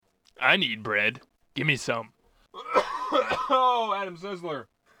I need bread. Give me some. Oh, Adam Sizzler.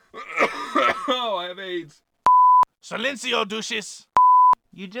 Oh, I have AIDS. Silencio, douches.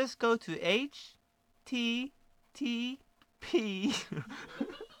 You just go to HTTP.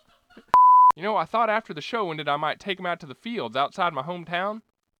 You know, I thought after the show ended I might take him out to the fields outside my hometown.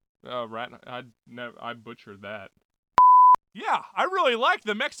 Right, I butchered that. Yeah, I really like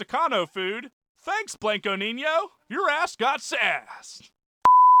the Mexicano food. Thanks, Blanco Nino. Your ass got sassed.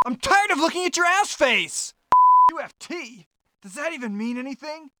 I'm tired of looking at your ass face! UFT? Does that even mean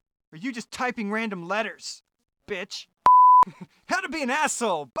anything? Or are you just typing random letters? Bitch. How to be an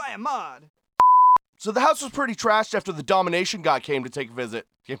asshole by a mod. So the house was pretty trashed after the Domination guy came to take a visit.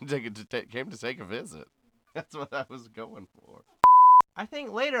 Came to take a visit. That's what I was going for. I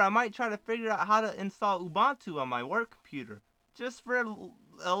think later I might try to figure out how to install Ubuntu on my work computer. Just for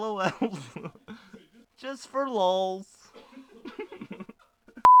LOLs. Just for lols.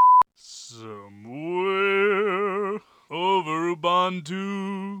 Somewhere over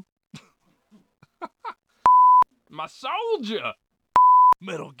Ubuntu. My soldier.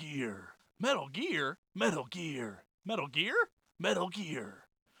 Metal Gear. Metal Gear? Metal Gear. Metal Gear? Metal Gear.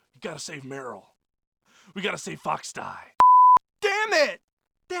 You gotta save Meryl. We gotta save Fox Die. Damn it!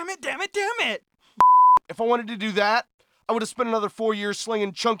 Damn it, damn it, damn it! If I wanted to do that, I would have spent another 4 years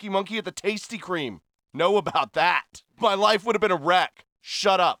slinging Chunky Monkey at the Tasty Cream. Know about that. My life would have been a wreck.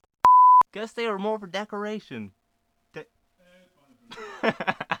 Shut up. Guess they were more for decoration.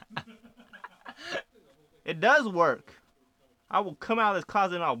 It does work. I will come out of this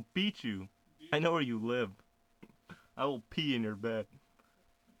closet and I'll beat you. I know where you live. I will pee in your bed.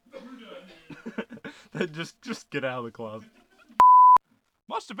 just get out of the closet.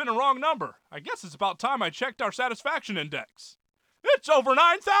 Must have been a wrong number. I guess it's about time I checked our satisfaction index. It's over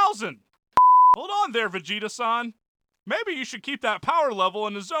 9,000. Hold on there, Vegeta-san. Maybe you should keep that power level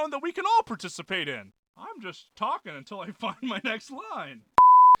in a zone that we can all participate in. I'm just talking until I find my next line.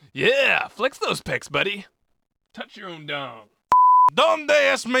 Yeah, flex those pecs, buddy. Touch your own dong. Donde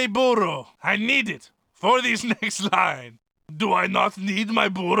es mi burro? I need it for this next line. Do I not need my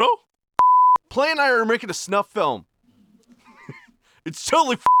burro? Play and I are making a snuff film. It's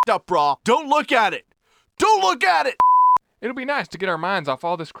totally f***ed up, brah. Don't look at it. Don't look at it! It'll be nice to get our minds off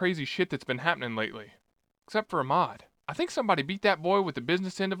all this crazy shit that's been happening lately. Except for Ahmad. I think somebody beat that boy with the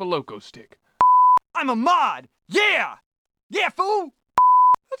business end of a loco stick. I'm a mod! Yeah! Yeah, fool!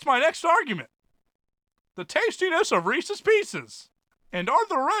 That's my next argument. The tastiness of Reese's Pieces. And are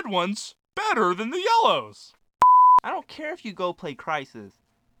the red ones better than the yellows? I don't care if you go play Crysis.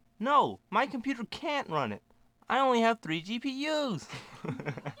 No, my computer can't run it. I only have 3 GPUs.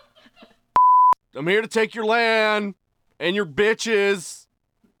 I'm here to take your land, and your bitches,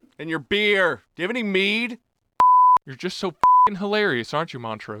 and your beer. Do you have any mead? You're just so f***ing hilarious, aren't you,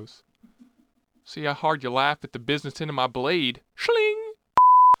 Montrose? See how hard you laugh at the business end of my blade. Schling!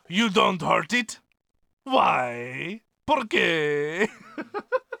 You don't hurt it? Why? ¿Por qué?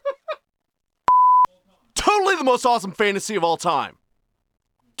 Totally the most awesome fantasy of all time.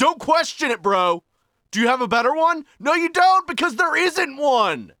 Don't question it, bro. Do you have a better one? No, you don't, because there isn't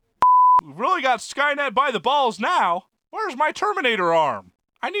one. We've really got Skynet by the balls now. Where's my Terminator arm?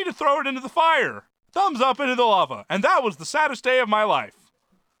 I need to throw it into the fire. Thumbs up into the lava. And that was the saddest day of my life.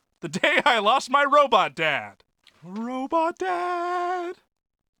 The day I lost my robot dad. Robot dad.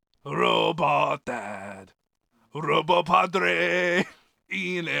 Robot dad. Robo padre.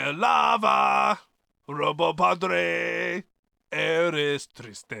 In el lava. Robo padre. Eres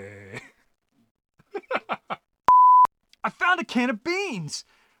triste. I found a can of beans,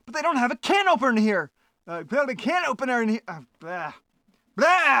 but they don't have a can opener here. I found a can opener in here. Blah.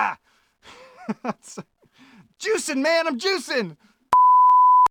 Blah! Juicing, man, I'm juicing!